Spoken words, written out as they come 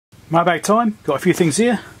Mailbag time. Got a few things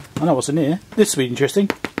here. I know what's in here. This will be interesting.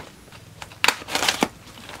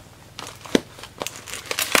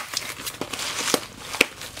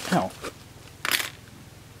 Ow.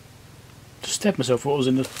 Just stabbed myself what was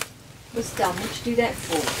in the... What's done? What'd you do that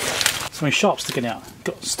for? Something sharp sticking out.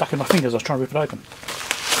 Got stuck in my fingers. I was trying to rip it open.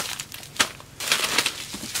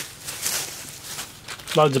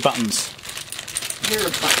 Loads of buttons. Here are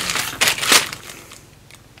buttons.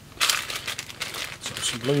 So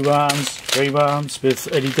some blue ones, green ones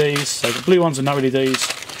with LEDs. So the blue ones are no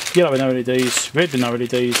LEDs, yellow with no LEDs, red with no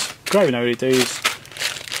LEDs, grey with no LEDs,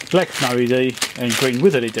 black with no LED, and green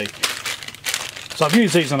with LED. So I've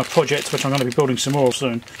used these on a project which I'm going to be building some more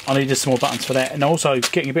soon. I needed some more buttons for that, and also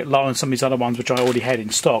getting a bit low on some of these other ones which I already had in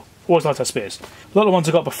stock. Always like to have spares. A lot of the ones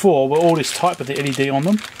I got before were all this type with the LED on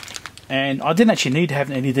them, and I didn't actually need to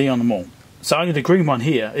have an LED on them all. So only the green one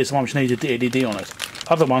here is the one which needed the LED on it.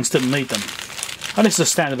 Other ones didn't need them. And this is a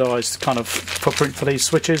standardised kind of footprint for these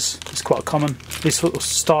switches. It's quite common. This sort of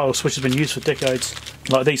style switch has been used for decades.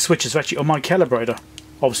 Like these switches are actually on my calibrator.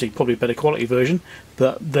 Obviously probably a better quality version,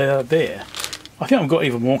 but they're there. I think I've got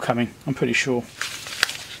even more coming, I'm pretty sure.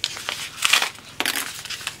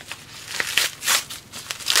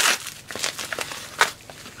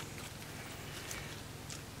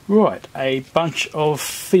 Right, a bunch of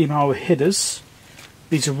female headers.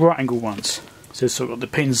 These are right angle ones. So it's sort of got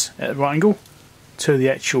the pins at a right angle to the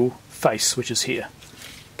actual face, which is here.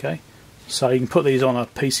 Okay, so you can put these on a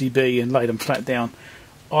PCB and lay them flat down.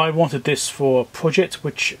 I wanted this for a project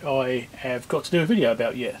which I have got to do a video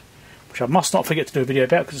about yet, which I must not forget to do a video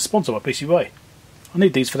about because it's sponsored by PCB. I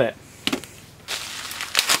need these for that.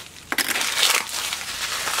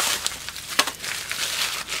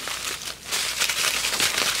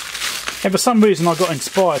 And for some reason I got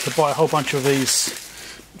inspired to buy a whole bunch of these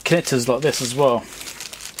connectors like this as well.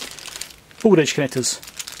 Board edge connectors.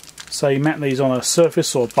 So you mount these on a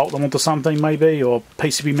surface or bolt them onto something maybe, or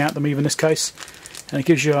PCB mount them even in this case. And it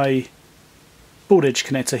gives you a board edge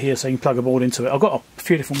connector here so you can plug a board into it. I've got a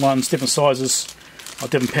few different ones, different sizes, like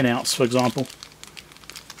different pinouts for example.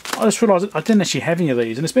 I just realised I didn't actually have any of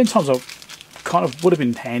these, and there's been times I kind of would have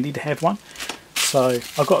been handy to have one. So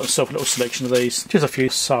I've got myself a little selection of these, just a few,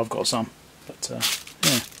 so I've got some. But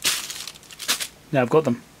yeah, now I've got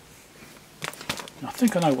them. I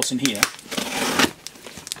think I know what's in here.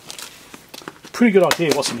 Pretty good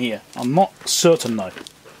idea what's in here. I'm not certain though.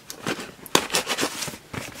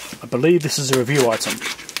 I believe this is a review item.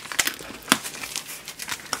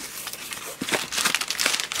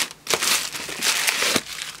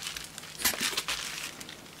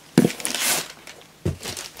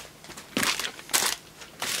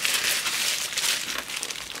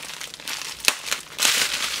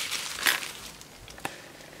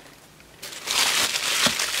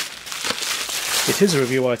 It is a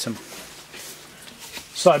review item.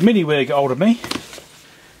 So Miniware got hold of me,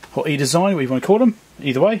 or eDesign, what you want to call them,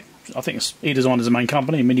 either way. I think it's eDesign is the main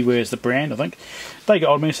company and Miniware is the brand, I think. They got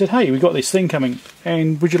hold of me and said, hey, we've got this thing coming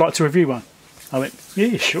and would you like to review one? I went,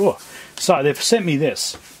 yeah, sure. So they've sent me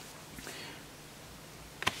this.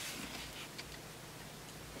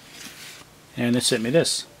 And they sent me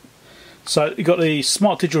this. So you've got the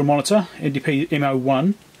Smart Digital Monitor, NDP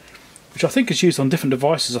M01, which I think is used on different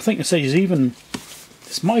devices. I think it says even,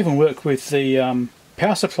 this might even work with the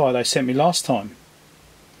power supply they sent me last time.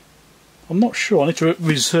 I'm not sure, I need to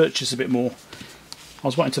research this a bit more. I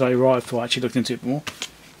was waiting till they arrived before I actually looked into it more.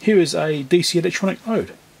 Here is a DC electronic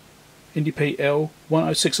load. NDP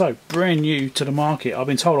L1060, brand new to the market. I've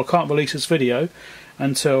been told I can't release this video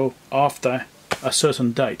until after a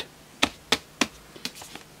certain date.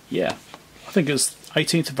 Yeah, I think it's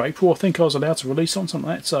 18th of April, I think I was allowed to release on something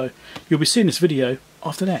like that, so you'll be seeing this video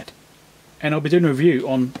after that. And I'll be doing a review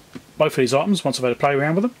on both of these items once I've had a play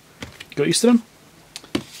around with them, got used to them.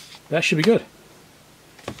 That should be good.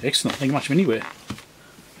 Excellent, thank you much Miniware.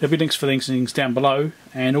 There'll be links for these things down below,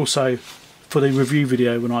 and also for the review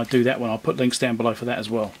video when I do that one, I'll put links down below for that as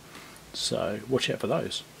well. So watch out for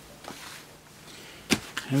those.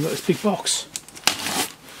 And we've got this big box.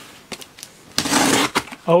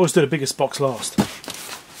 I always do the biggest box last.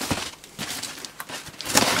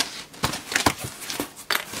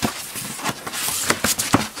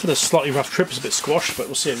 So the slightly rough trip is a bit squashed, but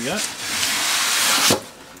we'll see how we go.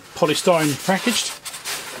 Polystyrene packaged.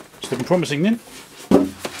 It's looking promising then.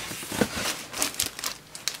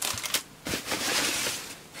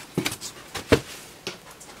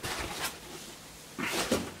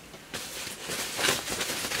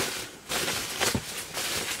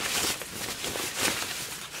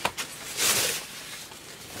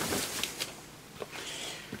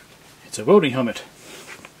 It's a welding helmet.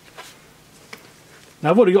 Now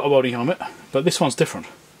I've already got a welding helmet, but this one's different.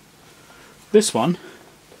 This one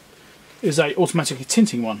is a automatically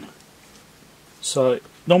tinting one. So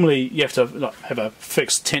normally you have to like, have a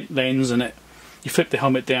fixed tint lens and you flip the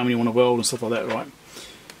helmet down when you want to weld and stuff like that, right?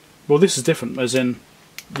 Well, this is different, as in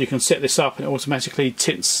you can set this up and it automatically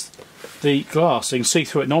tints the glass. So you can see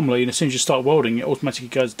through it normally, and as soon as you start welding it automatically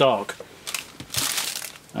goes dark.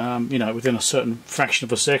 You know, within a certain fraction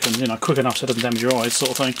of a second, you know, quick enough so it doesn't damage your eyes,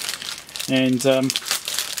 sort of thing. And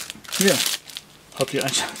yeah, hope you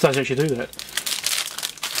does actually do that.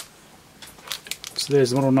 So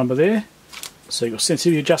there's the model number there. So you've got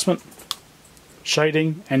sensitivity adjustment,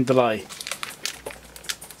 shading, and delay.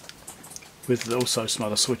 With also some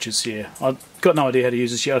other switches here. I've got no idea how to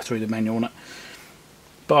use this yet. I'll throw the manual on it.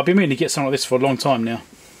 But I've been meaning to get something like this for a long time now.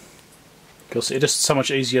 Because it's just so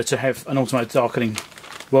much easier to have an automated darkening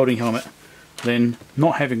welding helmet than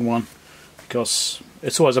not having one. Because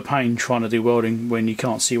it's always a pain trying to do welding when you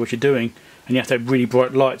can't see what you're doing. And you have to have really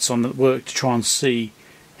bright lights on at work to try and see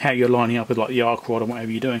how you're lining up with like the arc rod or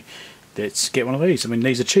whatever you're doing. Let's get one of these. I mean,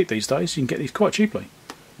 these are cheap these days. You can get these quite cheaply.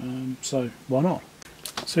 So why not?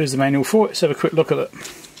 So here's the manual for it. Let's have a quick look at it.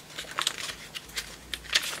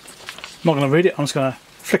 I'm not going to read it. I'm just going to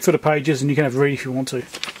flick through the pages and you can have a read if you want to.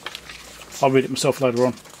 I'll read it myself later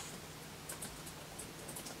on.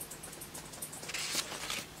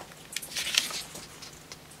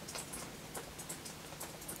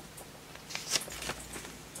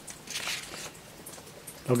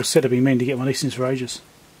 Like I said, I've been meaning to get one of these things for ages.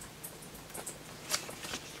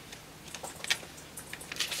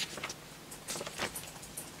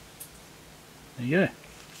 There you go.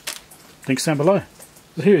 Links down below.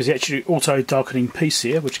 So here is the actual auto darkening piece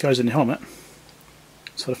here, which goes in the helmet.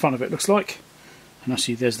 So the front of it looks like. And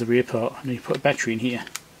actually there's the rear part, and you put a battery in here.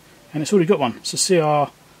 And it's already got one. It's a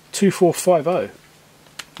CR2450.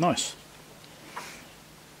 Nice.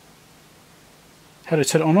 How do I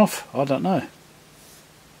turn it on and off? I don't know.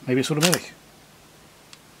 Maybe it's automatic.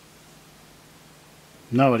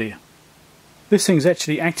 No idea. This thing's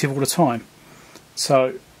actually active all the time.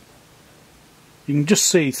 So you can just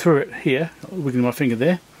see through it here, wiggling my finger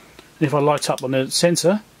there. And if I light up on the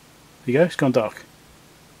sensor, there you go, it's gone dark.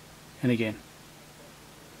 And again.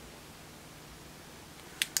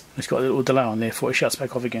 It's got a little delay on there before it shuts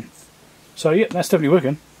back off again. So yeah, that's definitely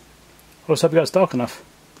working. I just hope it goes dark enough.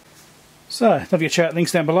 So, don't forget to check out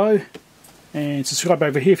links down below. And subscribe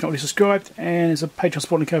over here if you're not already subscribed. And there's a Patreon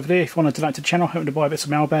support link over there if you want to donate to the channel, hoping to buy bits of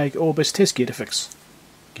Mailbag or bits of test gear to fix.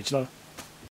 Catch you later.